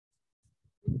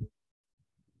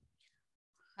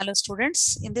Hello students,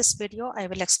 in this video I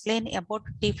will explain about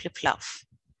T flip-flop.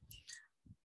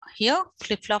 Here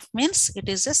flip-flop means it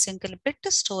is a single bit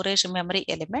storage memory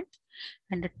element,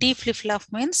 and T flip-flop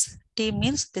means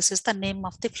this is the name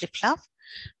of the flip-flop,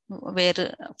 where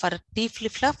for T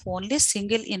flip-flop only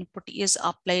single input is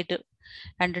applied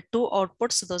and two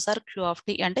outputs, those are Q of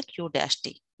T and Q dash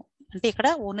T. అంటే ఇక్కడ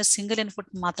only single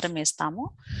input మాత్రమే ఇస్తాము,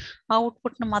 ఆ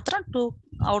output ను మాత్రం two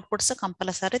outputs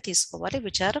compulsory తీసుకోవాలి,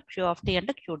 which are queue of tea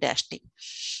and Q dash T.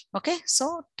 Okay, so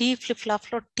tea flip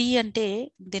flop లో tea అంటే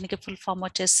దీనికి ఫుల్ ఫామ్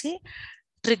వచ్చేసి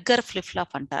ట్రిగ్గర్ ఫ్లిప్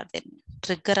ఫ్లాప్ అంటారు. దీన్ని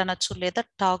ట్రిగ్గర్ అనొచ్చు లేదా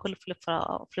టాగుల్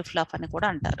ఫ్లిప్ ఫ్లాప్ అని కూడా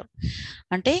అంటారు.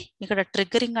 అంటే ఇక్కడ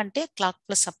ట్రిగ్గరింగ్ అంటే క్లాక్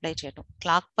పల్స్ అప్లై చేయడం,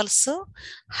 క్లాక్ పల్స్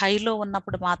హైలో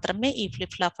ఉన్నప్పుడు మాత్రమే ఈ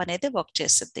ఫ్లిప్ ఫ్లాప్ అనేది వర్క్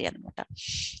చేస్తుంది అనమాట.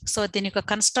 సో దీని యొక్క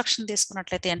కన్స్ట్రక్షన్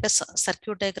తీసుకున్నట్లయితే, అంటే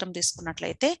సర్క్యూట్ డయాగ్రామ్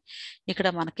తీసుకున్నట్లయితే, ఇక్కడ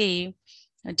మనకి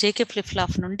జేకే ఫ్లిప్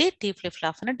ఫ్లాప్ నుండి టీ ఫ్లిప్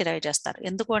ఫ్లాప్ ని డిరైవ్ చేస్తారు.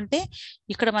 ఎందుకు అంటే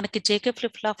ఇక్కడ మనకి జేకే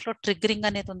ఫ్లిప్ ఫ్లాప్ లో ట్రిగ్గరింగ్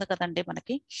అనేది ఉంది కదండి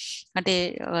మనకి, అంటే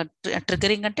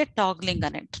ట్రిగ్గరింగ్ అంటే టాగ్లింగ్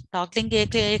అనేది. టాగ్లింగ్ ఏ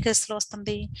కేసులో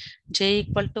వస్తుంది? జే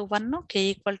equal to 1 K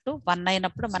equal to 1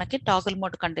 అయినప్పుడు మనకి టాగుల్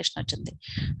మోడ్ కండిషన్ వచ్చింది.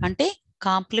 అంటే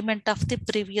complement of the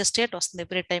previous state వస్తుంది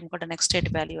ఎవ్రీ టైం కూడా, నెక్స్ట్ స్టేట్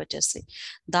వాల్యూ వచ్చేసి.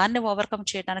 దాన్ని ఓవర్కమ్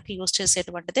చేయడానికి యూజ్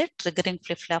చేసేటువంటిదే ట్రిగ్గరింగ్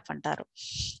ఫ్లిప్ ఫ్లాప్ అంటారు.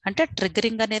 అంటే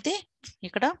ట్రిగ్గరింగ్ అనేది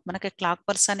ఇక్కడ మనకి క్లాక్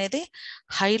పల్స్ అనేది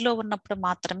హైలో ఉన్నప్పుడు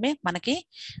మాత్రమే మనకి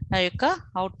ఆ యొక్క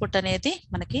అవుట్పుట్ అనేది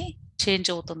మనకి చేంజ్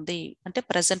అవుతుంది, అంటే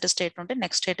ప్రెసెంట్ స్టేట్ నుండి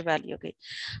నెక్స్ట్ స్టేట్ వాల్యూకి.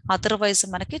 అదర్వైజ్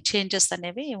మనకి చేంజెస్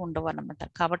అనేవి ఉండవు అన్నమాట.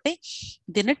 కాబట్టి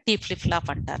దీన్ని టీ ఫ్లిప్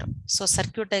ఫ్లాప్ అంటారు. సో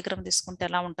సర్క్యూట్ డయాగ్రామ్ తీసుకుంటే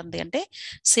ఎలా ఉంటుంది అంటే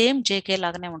సేమ్ జేకే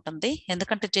లాగానే ఉంటుంది,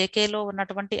 ఎందుకంటే జేకేలో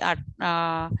ఉన్నటువంటి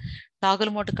టాగుల్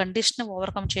మోడ్ కండిషన్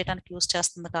ఓవర్కమ్ చేయడానికి యూజ్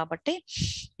చేస్తుంది. కాబట్టి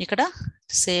ఇక్కడ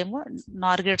సేమ్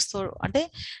నార్ గేట్స్ తో, అంటే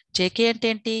జేకే అంటే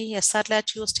ఏంటి, ఎస్ఆర్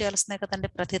ల్యాచ్ యూజ్ చేయాల్సిందే కదండి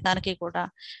ప్రతి దానికి కూడా.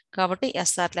 కాబట్టి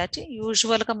ఎస్ఆర్ ల్యాచ్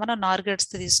యూజువల్ గా మనం నార్ గేట్స్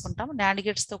తో తీసుకుంటాం, నాండ్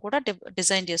గేట్స్ తో కూడా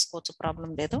డిజైన్ చేసుకోవచ్చు,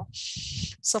 ప్రాబ్లం లేదు.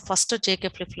 So first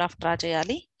JK flip flop draw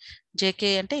చేయాలి. జేకే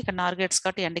అంటే ఇక్కడ నార్ గేట్స్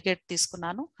కాబట్టి ఎండ్ గేట్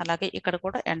తీసుకున్నాను, అలాగే ఇక్కడ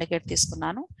కూడా ఎండ్ గేట్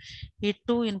తీసుకున్నాను. ఈ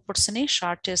టూ ఇన్పుట్స్ ని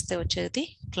షార్ట్ చేస్తే వచ్చేది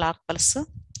క్లాక్ పల్స్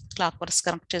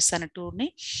కనెక్ట్ చేశాను టూ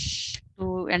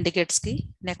ఎండ్ గేట్స్ కి.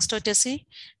 నెక్స్ట్ వచ్చేసి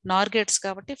నార్ గేట్స్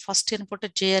కాబట్టి ఫస్ట్ ఇన్పుట్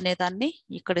జే అనే దాన్ని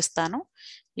ఇక్కడ ఇస్తాను,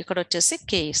 ఇక్కడ వచ్చేసి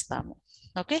కే ఇస్తాము.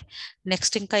 ఓకే,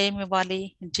 నెక్స్ట్ ఇంకా ఏమి ఇవ్వాలి,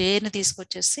 జేని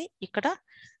తీసుకొచ్చేసి ఇక్కడ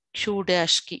క్యూ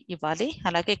డాష్ కి ఇవ్వాలి.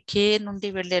 అలాగే కే నుండి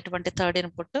వెళ్ళేటువంటి థర్డ్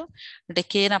ఇన్పుట్, అంటే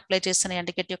కేని అప్లై చేసిన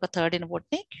ఇండికేట్ యొక్క థర్డ్ ఇన్పుట్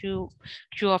ని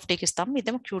క్యూ ఆఫ్ టీకి ఇస్తాము,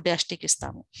 ఇదేమో క్యూ డాష్ టీకి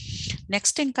ఇస్తాము.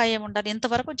 నెక్స్ట్ ఇంకా ఏముండాలి,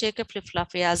 ఇంతవరకు JK flip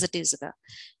flop as it is గా.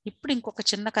 ఇప్పుడు ఇంకొక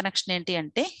చిన్న కనెక్షన్ ఏంటి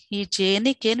అంటే ఈ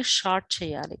జేని కేని షార్ట్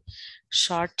చేయాలి.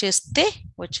 షార్ట్ చేస్తే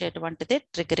వచ్చేటువంటిది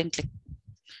triggering click.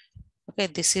 Okay,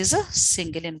 this is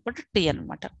single input tea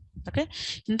అనమాట. ఓకే,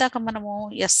 ఇందాక మనము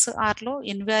ఎస్ఆర్ లో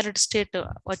ఇన్వాలిడ్ స్టేట్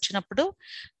వచ్చినప్పుడు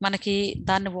మనకి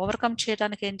దాన్ని ఓవర్కమ్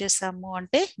చేయడానికి ఏం చేసాము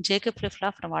అంటే జేకే ఫ్లిప్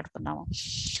ఫ్లాప్ ని వాడుకున్నాము.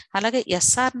 అలాగే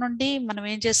ఎస్ఆర్ నుండి మనం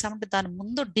ఏం చేసామంటే దాని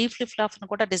ముందు డి ఫ్లిప్ ఫ్లాప్ ని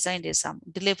కూడా డిజైన్ చేసాము,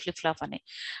 డిలే ఫ్లిప్ ఫ్లాప్ అని.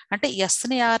 అంటే ఎస్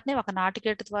ని ఆర్ ని ఒక నాట్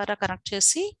గేట్ ద్వారా కనెక్ట్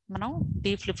చేసి మనం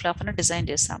డి ఫ్లిప్ ఫ్లాప్ ని డిజైన్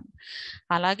చేసాము.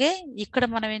 అలాగే ఇక్కడ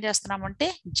మనం ఏం చేస్తున్నామంటే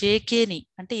జేకేని,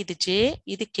 అంటే ఇది జే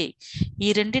ఇది కే, ఈ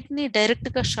రెండింటిని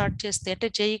డైరెక్ట్ గా షార్ట్ చేస్తే, అంటే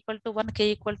జే equal to 1 K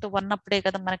equal to 1 అప్పుడే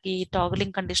కదా మనకి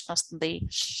టాగులింగ్ కండిషన్ వస్తుంది.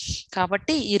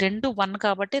 కాబట్టి ఈ రెండు 1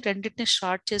 కాబట్టి రెండింటిని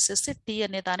షార్ట్ చేసేసి టీ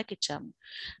అనే దానికి ఇచ్చాము.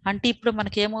 అంటే ఇప్పుడు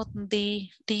మనకి ఏమవుతుంది,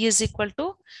 టీ ఈజ్ ఈక్వల్ టు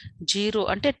 0,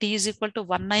 అంటే టీ ఈజ్ ఈక్వల్ టు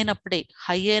 1 అయినప్పుడే,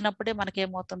 హై అయినప్పుడే మనకి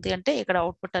ఏమవుతుంది అంటే ఇక్కడ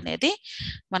అవుట్పుట్ అనేది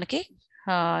మనకి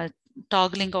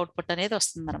టాగ్లింగ్ అవుట్పుట్ అనేది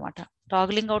వస్తుంది అనమాట.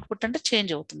 టాగ్లింగ్ అవుట్పుట్ అంటే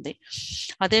చేంజ్ అవుతుంది.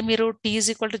 అదే మీరు T is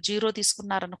equal to 0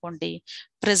 తీసుకున్నారనుకోండి,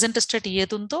 present state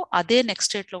ఏది ఉందో అదే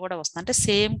నెక్స్ట్ స్టేట్ లో కూడా వస్తుంది, అంటే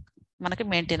సేమ్ మనకి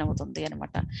మెయింటైన్ అవుతుంది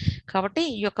అనమాట. కాబట్టి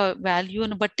ఈ యొక్క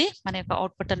వాల్యూని బట్టి మన యొక్క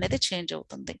అవుట్పుట్ అనేది చేంజ్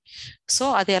అవుతుంది. సో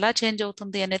అది ఎలా చేంజ్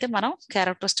అవుతుంది అనేది మనం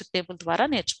క్యారెక్టరిస్టిక్ టేబుల్ ద్వారా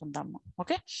నేర్చుకుందాము.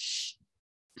 Okay,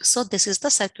 so this is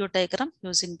the circuit diagram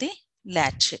using the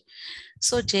latch.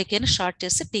 So జేకేని short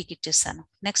చేసి టీకి ఇచ్చేసాను.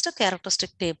 నెక్స్ట్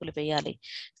క్యారెక్టరిస్టిక్ టేబుల్ వేయాలి.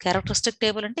 క్యారెక్టరిస్టిక్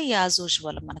టేబుల్ అంటే యాజ్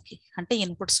యూజువల్ మనకి, అంటే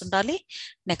ఇన్పుట్స్ ఉండాలి,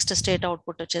 నెక్స్ట్ స్టేట్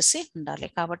అవుట్పుట్ వచ్చేసి ఉండాలి.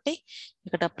 కాబట్టి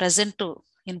ఇక్కడ ప్రెసెంట్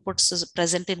ఇన్పుట్స్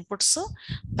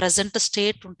ప్రెసెంట్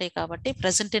స్టేట్ ఉంటాయి. కాబట్టి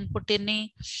ప్రెసెంట్ ఇన్పుట్ ని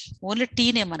ఓన్లీ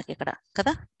టీనే మనకి ఇక్కడ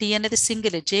కదా, టీ అనేది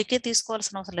సింగిల్, జేకే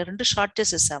తీసుకోవాల్సిన అవసరం లేదు, రెండు షార్ట్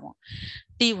చేసేసాము,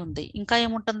 టీ ఉంది. ఇంకా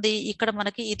ఏముంటుంది ఇక్కడ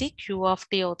మనకి, ఇది క్యూ ఆఫ్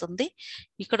టీ అవుతుంది,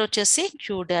 ఇక్కడ వచ్చేసి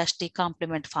Q dash T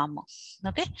complement form.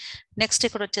 Okay, next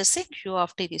ఇక్కడ వచ్చేసి క్యూ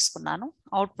ఆఫ్ టీ తీసుకున్నాను,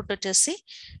 అవుట్పుట్ వచ్చేసి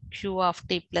queue of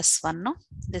tea plus 1,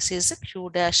 this is Q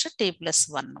dash T plus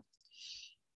 1.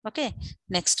 Okay,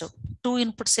 next two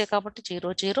ఇన్పుట్సే కాబట్టి 0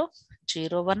 0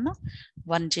 0 1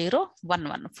 1 0 1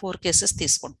 1 4 కేసెస్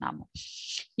తీసుకుంటున్నాము.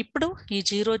 ఇప్పుడు ఈ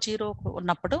 0 0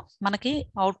 ఉన్నప్పుడు మనకి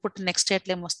అవుట్పుట్ నెక్స్ట్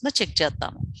స్టేట్లో ఏమొస్తుందో చెక్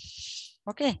చేద్దాము.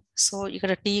 ఓకే, సో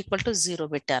ఇక్కడ t ఈక్వల్ టు 0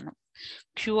 పెట్టాను.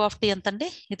 క్యూ ఆఫ్ టీ ఎంత అండి?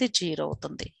 ఇది 0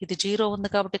 అవుతుంది. ఇది 0 ఉంది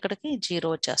కాబట్టి ఇక్కడికి 0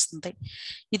 వచ్చేస్తుంది.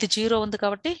 ఇది 0 ఉంది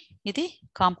కాబట్టి ఇది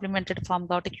కాంప్లిమెంటెడ్ ఫామ్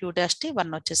కాబట్టి క్యూ డాష్ టీ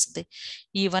 1 వచ్చేస్తుంది.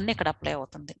 ఈ 1 ఇక్కడ అప్లై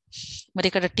అవుతుంది. మరి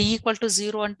ఇక్కడ t ఈక్వల్ టు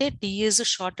 0 అంటే t is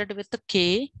shorted with k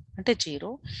అంటే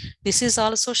 0. This is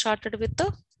also shorted with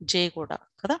j కూడా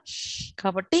కదా.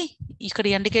 కాబట్టి ఇక్కడ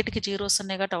ఎండ్ గేట్కి జీరోస్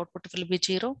ఉన్నాయి కాబట్టి అవుట్పుట్ విల్ బి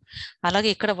 0. అలాగే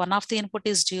ఇక్కడ one of the input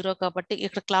is 0 కాబట్టి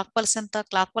ఇక్కడ క్లాక్ పల్స్ ఎంత?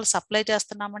 క్లాక్ పల్స్ అప్లై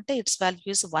చేస్తున్నామంటే ఇట్స్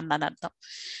వాల్యూ ఈజ్ 1 అని అర్థం.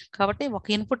 కాబట్టి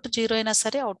ఒక ఇన్పుట్ 0 అయినా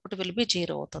సరే అవుట్పుట్ విల్ బి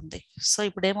 0 అవుతుంది. సో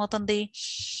ఇప్పుడు ఏమవుతుంది?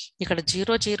 ఇక్కడ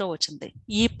 0 0 వచ్చింది.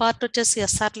 ఈ పార్ట్ వచ్చేసి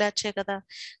ఎస్ఆర్ ల్యాచే కదా.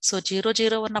 సో 0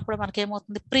 0 ఉన్నప్పుడు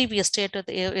మనకేమవుతుంది? ప్రీవియస్ స్టేట్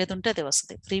ఏది ఉంటే అది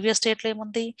వస్తుంది. ప్రీవియస్ స్టేట్లో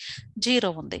ఏముంది?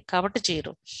 0 ఉంది కాబట్టి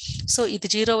 0. సో ఇది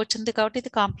 0 వచ్చింది కాబట్టి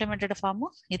ఇది కాంప్లిమెంటెడ్ ఫామ్,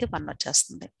 ఇది 1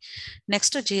 వచ్చేస్తుంది.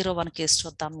 నెక్స్ట్ 0 1 కేసు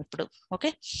చూద్దాం ఇప్పుడు. ఓకే,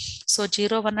 సో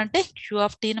 0 1 అంటే క్యూ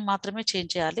ఆఫ్ టీని మాత్రమే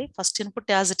చేంజ్ చేయాలి. First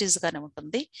input as it is గానే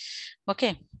ఉంటుంది. ఓకే,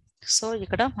 సో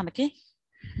ఇక్కడ మనకి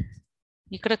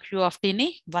ఇక్కడ క్యూ ఆఫ్ టీని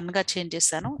 1గా చేంజ్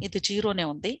చేశాను. ఇది 0నే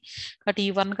ఉంది కాబట్టి ఈ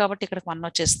 1 కాబట్టి ఇక్కడ 1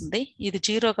 వచ్చేస్తుంది. ఇది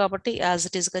 0 కాబట్టి యాజ్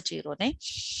ఇట్ ఈస్గా 0నే,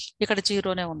 ఇక్కడ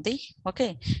 0నే ఉంది. ఓకే,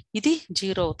 ఇది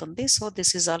 0 అవుతుంది. సో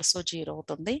దిస్ ఈజ్ ఆల్సో 0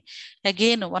 అవుతుంది.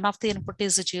 Again one of the input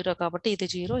is 0 కాబట్టి ఇది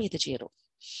 0 ఇది 0.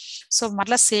 సో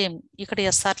మళ్ళీ సేమ్ ఇక్కడ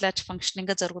ఎస్ఆర్ ల్యాచ్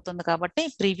ఫంక్షనింగ్ గా జరుగుతుంది కాబట్టి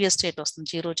ప్రీవియస్ స్టేట్ వస్తుంది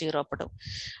 0 0 అప్పుడు.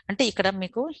 అంటే ఇక్కడ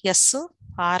మీకు ఎస్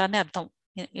ఆర్ అని అర్థం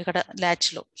ఇక్కడ ల్యాచ్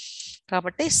లో.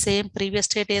 కాబట్టి సేమ్ ప్రీవియస్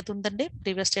స్టేట్ ఏది ఉందండి?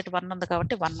 ప్రీవియస్ స్టేట్ 1 ఉంది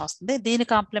కాబట్టి 1 వస్తుంది. దీని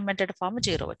కాంప్లిమెంటెడ్ ఫామ్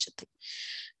 0 వచ్చింది.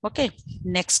 ఓకే,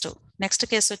 నెక్స్ట్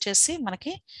కేసు వచ్చేసి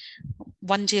మనకి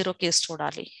 1 0 కేసు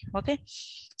చూడాలి. ఓకే,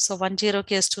 సో 1 0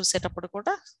 కేసు చూసేటప్పుడు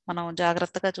కూడా మనం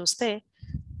జాగ్రత్తగా చూస్తే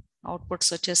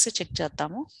అవుట్పుట్స్ వచ్చేసి చెక్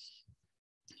చేద్దాము.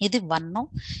 ఇది 1,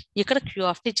 ఇక్కడ క్యూ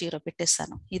ఆఫ్ టీ 0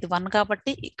 పెట్టేశాను. ఇది 1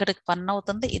 కాబట్టి ఇక్కడ 1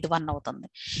 అవుతుంది, ఇది 1 అవుతుంది.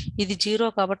 ఇది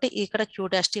 0 కాబట్టి ఇక్కడ క్యూ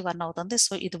డాష్ టీ 1 అవుతుంది.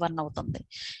 సో ఇది 1 అవుతుంది.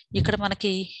 ఇక్కడ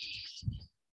మనకి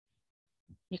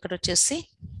ఇక్కడ వచ్చేసి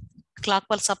క్లాక్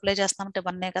పల్స్ అప్లై చేస్తామంటే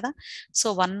 1 కదా. సో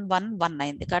 1 1 1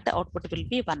 అయింది కాబట్టి అవుట్పుట్ విల్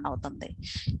బి 1 అవుతుంది.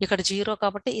 ఇక్కడ 0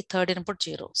 కాబట్టి ఈ third input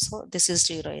 0. So this is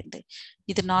 0 అయింది.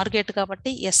 ఇది నార్ గేట్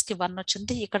కాబట్టి ఎస్కి 1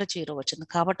 వచ్చింది, ఇక్కడ 0 వచ్చింది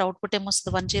కాబట్టి అవుట్పుట్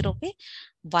ఏమొస్తుంది? 1 0కి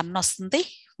 1 వస్తుంది.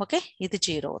 ఓకే, ఇది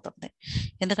 0 అవుతుంది.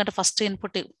 ఎందుకంటే ఫస్ట్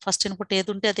ఇన్పుట్ ఏది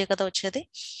ఉంటే అదే కదా వచ్చేది.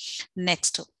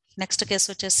 నెక్స్ట్ కేసు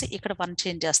వచ్చేసి ఇక్కడ 1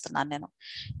 చేంజ్ చేస్తున్నాను నేను.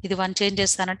 ఇది 1 చేంజ్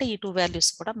చేస్తానంటే ఈ 2 వాల్యూస్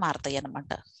కూడా మారుతాయి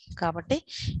అనమాట. కాబట్టి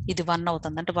ఇది 1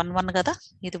 అవుతుంది. అంటే 1 1 కదా,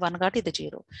 ఇది 1 కాబట్టి ఇది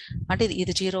 0. అంటే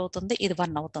ఇది 0 అవుతుంది, ఇది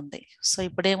 1 అవుతుంది. సో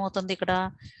ఇప్పుడు ఏమవుతుంది? ఇక్కడ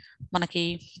మనకి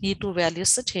ఈ 2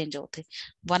 వాల్యూస్ చేంజ్ అవుతాయి.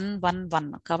 1 1 1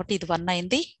 కాబట్టి ఇది 1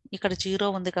 అయింది. ఇక్కడ 0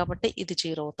 ఉంది కాబట్టి ఇది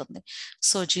 0 అవుతుంది.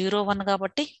 సో 0 1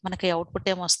 కాబట్టి మనకి అవుట్పుట్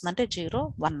ఏమొస్తుందంటే 0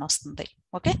 1 వస్తుంది.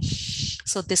 Okay,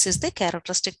 so this is the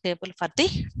characteristic table for the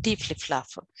tea flip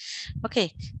flop. Okay,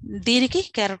 దీనికి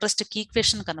క్యారెక్టరిస్టిక్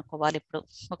ఈక్వేషన్ కనుక్కోవాలి ఇప్పుడు.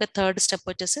 ఓకే, థర్డ్ స్టెప్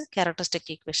వచ్చేసి characteristic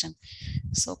equation.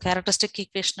 So characteristic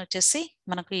equation వచ్చేసి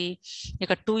మనకి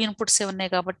ఇక 2 ఇన్పుట్స్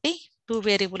ఉన్నాయి కాబట్టి 2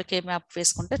 వేరియబుల్ కే మ్యాప్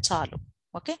వేసుకుంటే చాలు.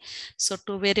 Okay, so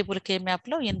 2 variable K map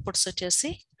లో ఇన్పుట్స్ వచ్చేసి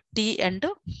tea and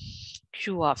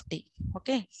queue of tea.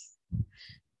 Okay,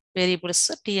 variables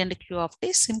tea and queue of tea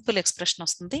simple expression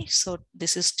వస్తుంది. So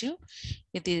this is T,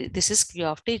 this is queue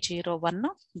of tea. 0 1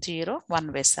 0 1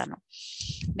 వేసాను.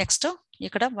 Next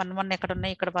ఇక్కడ 1 1 ఎక్కడ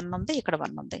ఉన్నాయి? ఇక్కడ 1 ఉంది, ఇక్కడ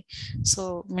 1 ఉంది. సో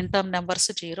మిన్ టర్మ్ నెంబర్స్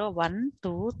 0 1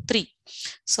 2 3.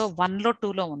 సో 1లో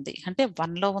 2లో ఉంది అంటే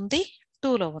 1లో ఉంది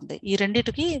 2లో ఉంది. ఈ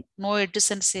రెండిటికి నో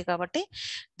ఎడ్జసెన్సీ కాబట్టి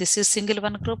this is single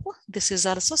 1 group, this is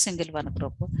also single 1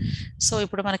 group. So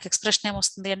ఇప్పుడు మనకి ఎక్స్ప్రెషన్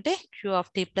ఏమొస్తుంది అంటే queue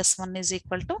of tea plus 1 is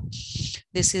equal to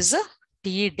this is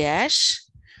T dash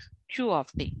Q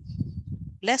of tea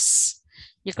plus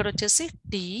ఇక్కడ వచ్చేసి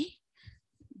టీ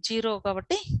 0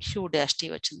 కాబట్టి క్యూ డాష్ టీ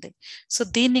వచ్చింది. So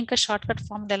దీన్ని ఇంకా షార్ట్ కట్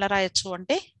ఫార్ములా ఎలా రాయొచ్చు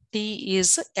అంటే T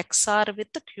is XR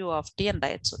with you of tea అని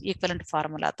రాయొచ్చు equivalent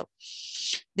ఫార్ములాతో.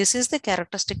 This is the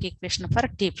characteristic equation for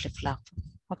tea flip flop.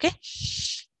 Okay,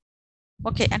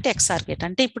 okay అంటే ఎక్స్ఆర్ గేట్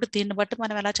అంటే ఇప్పుడు దీన్ని బట్టి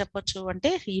మనం ఎలా చెప్పొచ్చు అంటే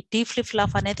ఈ టీ ఫ్లిప్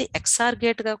ఫ్లాప్ అనేది ఎక్స్ఆర్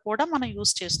గేట్ గా కూడా మనం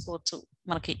యూజ్ చేసుకోవచ్చు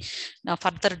మనకి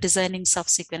further designings of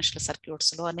sequential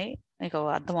circuits లో అని మీకు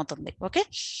అర్థమవుతుంది. Okay,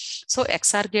 so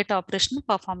XR gate operation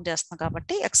perform చేస్తున్నాం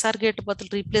కాబట్టి ఎక్స్ఆర్ గేట్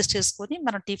బదులు రీప్లేస్ చేసుకొని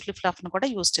మనం టీ ఫ్లిప్ ఫ్లాప్ ను కూడా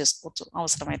యూజ్ చేసుకోవచ్చు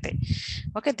అవసరమైతే.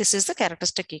 Okay, this is the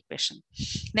characteristic equation.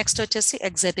 Next వచ్చేసి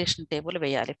ఎక్సైటేషన్ టేబుల్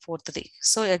వేయాలి ఫోర్త్ది.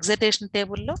 సో ఎక్సైటేషన్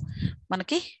టేబుల్లో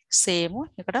మనకి సేమ్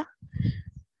ఇక్కడ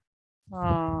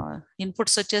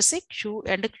ఇన్పుట్స్ వచ్చేసి Q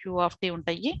and queue of tea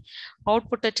ఉంటాయి.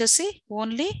 అవుట్పుట్ వచ్చేసి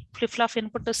only flip flop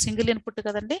input single input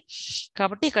కదండి,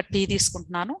 కాబట్టి ఇక్కడ టీ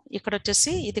తీసుకుంటున్నాను. ఇక్కడ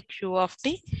వచ్చేసి ఇది queue of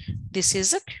tea, this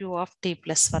is queue of tea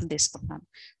plus 1 తీసుకుంటున్నాను.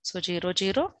 సో 0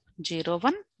 0 0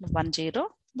 1 1 0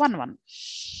 1 1.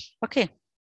 ఓకే,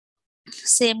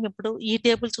 సేమ్ ఇప్పుడు ఈ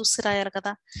టేబుల్ చూసి రాయాలి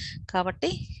కదా, కాబట్టి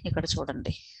ఇక్కడ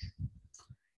చూడండి,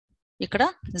 ఇక్కడ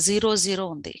 0 0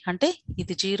 ఉంది, అంటే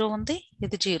ఇది 0 ఉంది,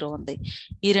 ఇది 0 ఉంది.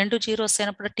 ఈ రెండు జీరోస్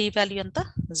అయినప్పుడు టీ వాల్యూ ఎంత?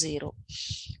 0.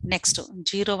 Next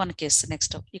 0 1 case.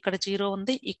 నెక్స్ట్ ఇక్కడ 0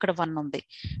 ఉంది, ఇక్కడ 1 ఉంది,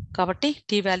 కాబట్టి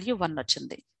టీ వాల్యూ 1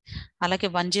 వచ్చింది. అలాగే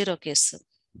 1 0 కేసు,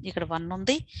 ఇక్కడ 1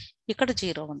 ఉంది, ఇక్కడ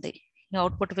 0 ఉంది.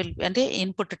 అవుట్పుట్ విల్ అంటే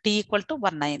ఇన్పుట్ టీ ఈక్వల్ టు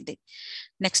 1 అయింది.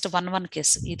 నెక్స్ట్ 1 1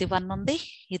 కేసు, ఇది 1 ఉంది,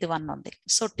 ఇది 1 ఉంది,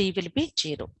 so tea will be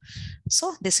 0. So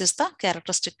this is the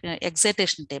characteristic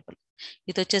excitation table.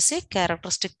 ఇది వచ్చేసి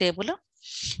క్యారెక్టరిస్టిక్ టేబుల్,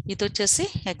 ఇది వచ్చేసి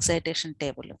ఎక్సైటేషన్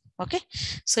టేబుల్. ఓకే,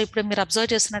 సో ఇప్పుడు మీరు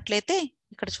అబ్జర్వ్ చేసినట్లయితే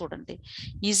ఇక్కడ చూడండి,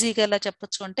 ఈజీగా ఎలా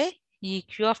చెప్పొచ్చు అంటే ఈ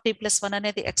క్యూ ఆఫ్ టీ ప్లస్ 1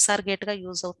 అనేది ఎక్స్ఆర్ గేట్ గా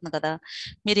యూజ్ అవుతుంది కదా.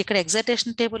 మీరు ఇక్కడ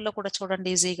ఎక్సైటేషన్ టేబుల్లో కూడా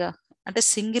చూడండి ఈజీగా, అంటే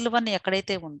సింగిల్ 1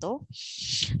 ఎక్కడైతే ఉందో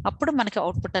అప్పుడు మనకి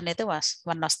అవుట్పుట్ అనేది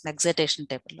 1 వస్తుంది ఎక్సైటేషన్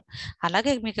టేబుల్లో.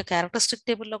 అలాగే మీకు క్యారెక్టరిస్టిక్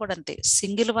టేబుల్లో కూడా అంతే,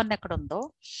 సింగిల్ 1 ఎక్కడ ఉందో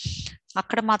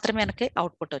అక్కడ మాత్రమే మనకి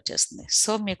అవుట్పుట్ వచ్చేస్తుంది.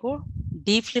 సో మీకు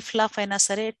డి ఫ్లిప్ ఫ్లాప్ అయినా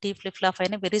సరే, టీ ఫ్లిప్ ఫ్లాప్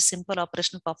అయినా వెరీ సింపుల్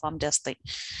ఆపరేషన్ పర్ఫామ్ చేస్తాయి.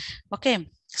 ఓకే,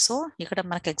 సో ఇక్కడ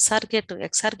మనకి ఎక్స్ఆర్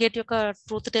గేట్ యొక్క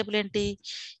ట్రూత్ టేబుల్ ఏంటి?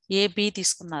 ఏబి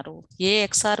తీసుకున్నారు. ఏ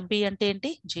ఎక్స్ఆర్ బి అంటే ఏంటి?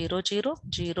 0 0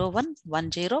 0 1 1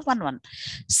 0 1 1.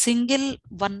 సింగిల్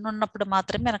 1 ఉన్నప్పుడు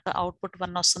మాత్రమే మనకు అవుట్పుట్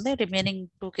 1 వస్తుంది, రిమైనింగ్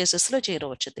 2 కేసెస్ లో 0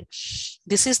 వచ్చింది.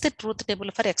 This is the truth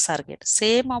table for XR gate.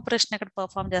 Same operation ఇక్కడ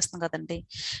పర్ఫామ్ చేస్తాం కదండి,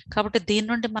 కాబట్టి దీని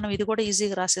నుండి మనం ఇది కూడా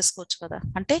ఈజీగా రాసేసుకోవచ్చు కదా.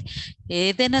 అంటే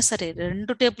ఏదైనా సరే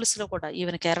రెండు టేబుల్స్ లో కూడా,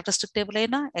 ఈవెన్ క్యారెక్టరిస్టిక్ టేబుల్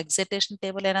అయినా ఎక్సైటేషన్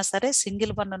టేబుల్ అయినా సరే,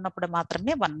 సింగిల్ 1 ఉన్నప్పుడు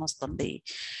మాత్రమే 1 వస్తుంది.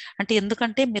 అంటే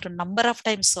ఎందుకంటే మీరు నంబర్ ఆఫ్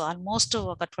టైమ్స్, ఆల్మోస్ట్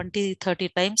ఒక 20-30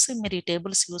 టైమ్స్ మీరు ఈ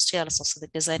టేబుల్స్ యూజ్ చేయాల్సి వస్తుంది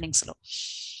డిజైనింగ్స్ లో.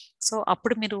 సో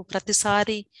అప్పుడు మీరు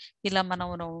ప్రతిసారి ఇలా మనం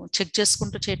చెక్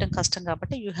చేసుకుంటూ చేయడం కష్టం,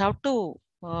 కాబట్టి యూ హ్యావ్ టు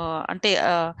అంటే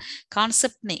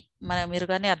కాన్సెప్ట్ ని మీరు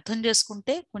కానీ అర్థం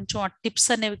చేసుకుంటే, కొంచెం ఆ టిప్స్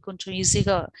అనేవి కొంచెం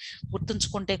ఈజీగా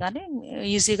గుర్తుంచుకుంటే కానీ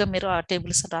ఈజీగా మీరు ఆ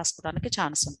టేబుల్స్ రాసుకోవడానికి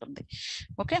ఛాన్స్ ఉంటుంది.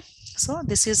 Okay, so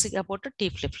this is about tea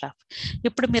flip flop.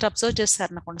 ఇప్పుడు మీరు అబ్జర్వ్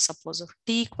చేశారనుకోండి, సపోజ్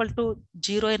టీ ఈక్వల్ టు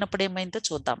 0 అయినప్పుడు ఏమైందో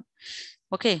చూద్దాం.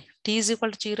 Okay, T is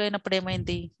equal to 0 అయినప్పుడు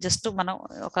ఏమైంది? జస్ట్ మనం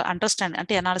ఒక అండర్స్టాండ్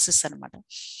అంటే అనాలిసిస్ అనమాట.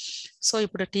 సో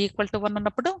ఇప్పుడు టీ ఈక్వల్ టు 1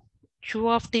 ఉన్నప్పుడు queue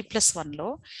of tea plus 1లో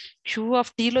queue of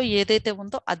టీలో ఏదైతే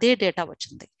ఉందో అదే డేటా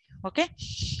వచ్చింది. ఓకే,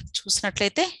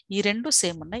 చూసినట్లయితే ఈ రెండు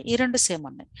సేమ్ ఉన్నాయి, ఈ రెండు సేమ్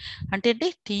ఉన్నాయి. అంటే ఏంటి?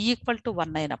 టీ ఈక్వల్ టు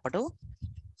 1 అయినప్పుడు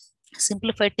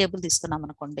సింప్లిఫైడ్ టేబుల్ తీసుకున్నాం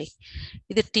అనుకోండి,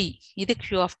 ఇది టీ, ఇది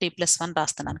క్యూ ఆఫ్ టీ ప్లస్ 1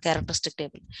 రాస్తున్నాను క్యారెక్టరిస్టిక్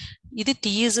టేబుల్. ఇది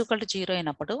టీ ఈజ్ ఈక్వల్ టు 0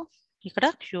 అయినప్పుడు ఇక్కడ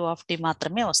క్యూ ఆఫ్ టీ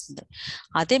మాత్రమే వస్తుంది.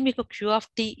 అదే మీకు queue of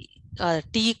tea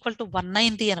tea equal to 1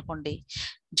 అయింది అనుకోండి,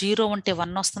 0 ఉంటే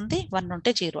 1 వస్తుంది, 1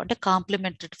 ఉంటే 0, అంటే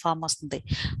కాంప్లిమెంటరీ ఫామ్ వస్తుంది.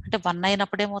 అంటే 1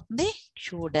 అయినప్పుడు ఏమవుతుంది?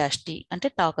 క్యూ డాష్ టీ అంటే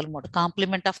toggle mode,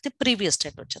 complement of the previous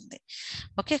state వచ్చింది.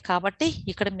 ఓకే, కాబట్టి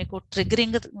ఇక్కడ మీకు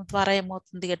ట్రిగరింగ్ ద్వారా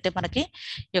ఏమవుతుంది అంటే మనకి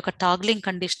ఈ యొక్క టాగ్లింగ్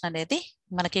కండిషన్ అనేది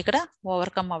మనకి ఇక్కడ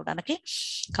ఓవర్కమ్ అవడానికి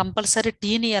కంపల్సరీ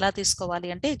టీని ఎలా తీసుకోవాలి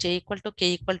అంటే జే equal to K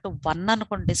equal to 1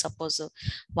 అనుకోండి. సపోజ్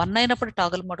 1 అయినప్పుడు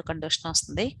టాగల్ మోడ్ కండిషన్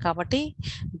వస్తుంది, కాబట్టి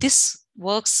this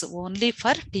works only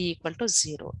for tea equal to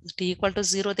 0. Tea equal to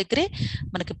 0 దగ్గరే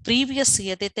మనకి ప్రీవియస్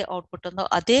ఏదైతే అవుట్పుట్ ఉందో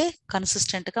అదే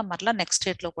కన్సిస్టెంట్ గా మరలా నెక్స్ట్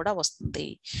స్టేట్ లో కూడా వస్తుంది.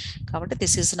 కాబట్టి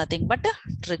this is nothing but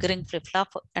triggering flip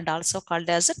flop and also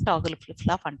called as toggle flip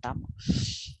flop అంటాము.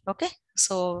 ఓకే,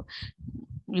 సో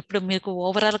ఇప్పుడు మీకు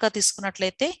ఓవరాల్ గా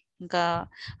తీసుకున్నట్లయితే ఇంకా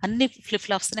అన్ని ఫ్లిప్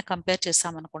ఫ్లాప్స్ ని కంపేర్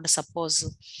చేసామనుకోండి. సపోజ్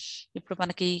ఇప్పుడు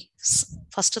మనకి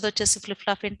ఫస్ట్ వచ్చేసి ఫ్లిప్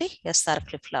ఫ్లాప్ ఏంటి? SR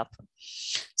flip flop.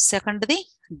 సెకండ్ది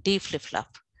D flip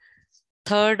flop.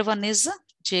 Third one is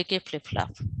JK flip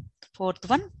flop. Fourth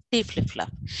one tea flip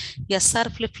flop.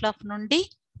 SR flip flop నుండి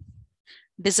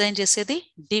డిజైన్ చేసేది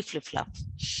డి ఫ్లిప్ ఫ్లాప్.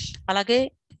 అలాగే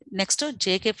నెక్స్ట్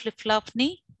జేకే ఫ్లిప్ ఫ్లాప్ ని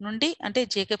నుండి అంటే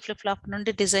JK flip flop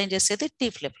నుండి design చేసేది tea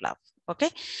flip flop. Okay,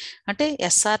 అంటే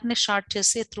SR ని షార్ట్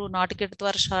చేసి త్రూ నాట్ గేట్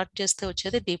ద్వారా షార్ట్ చేస్తే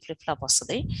వచ్చేది డి ఫ్లిప్ ఫ్లాప్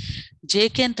వస్తుంది.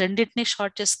 జేకే రెండింటిని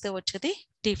షార్ట్ చేస్తే వచ్చేది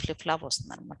టీ ఫ్లిప్ ఫ్లాప్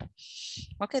వస్తుంది అనమాట.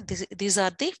 Okay, these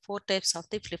are the 4 types of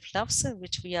the flip flops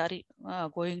which we are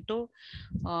going to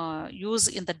use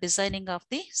in the designing of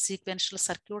the sequential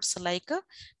circuits like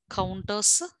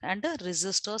counters and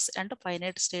registers and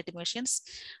finite state machines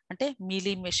అంటే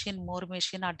mealy machine, more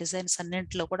machine, ఆ designs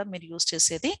అన్నింటిలో కూడా మీరు use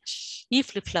చేసేది ఈ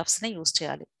flip ఫ్లాప్స్ని use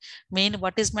చేయాలి. Main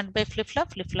what is meant by flip flop?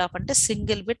 Flip flop అంటే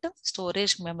single bit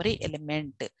storage memory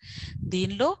element.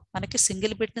 దీనిలో మనకి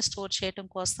సింగిల్ బిట్ని స్టోర్ చేయడం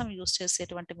కోసం యూస్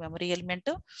చేసేటువంటి మెమరీ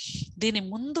ఎలిమెంట్. దీని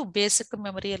ముందు బేసిక్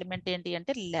మెమరీ ఎలిమెంట్ ఏంటి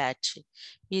అంటే ల్యాచ్.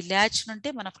 ఈ ల్యాచ్ నుండి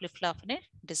మన ఫ్లిప్ ఫ్లాప్ని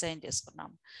డిజైన్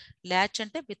చేసుకున్నాము. ల్యాచ్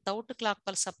అంటే వితౌట్ క్లాక్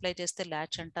పల్స్ అప్లై చేస్తే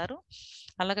ల్యాచ్ అంటారు,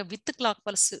 అలాగే విత్ క్లాక్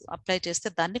పల్స్ అప్లై చేస్తే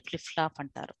దాన్ని ఫ్లిప్ ఫ్లాప్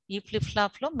అంటారు. ఈ ఫ్లిప్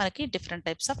ఫ్లాప్లో మనకి different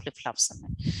types of flip flops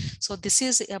ఉన్నాయి. So this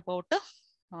is about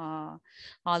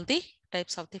all the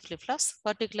types of the flip-flops.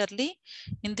 Particularly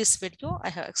in this video I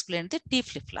have explained the T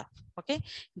flip-flop. Okay,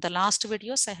 in the last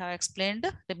videos I have explained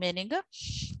remaining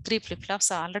 3 flip-flops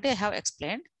already I have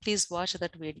explained. Please watch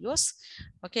that videos,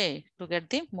 okay, to get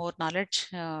the more knowledge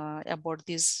about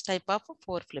these type of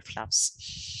 4 flip-flops.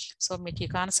 So మీకు ఈ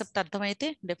concept అర్థమైతే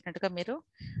డెఫినెట్గా మీరు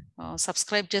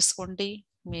subscribe చేసుకోండి,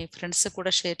 మీ friends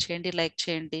కూడా share చేయండి, like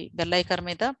చేయండి, bell icon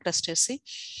మీద ప్రెస్ చేసి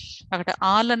అక్కడ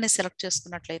ఆల్ అని సెలెక్ట్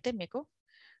చేసుకున్నట్లయితే మీకు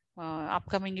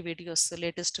అప్కమింగ్ వీడియోస్,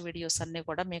 లేటెస్ట్ వీడియోస్ అన్నీ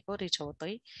కూడా మీకు రీచ్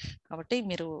అవుతాయి. కాబట్టి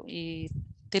మీరు ఈ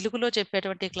తెలుగులో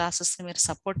చెప్పేటువంటి క్లాసెస్ని మీరు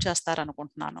support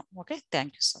చేస్తారనుకుంటున్నాను. Okay,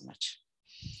 thank you so much.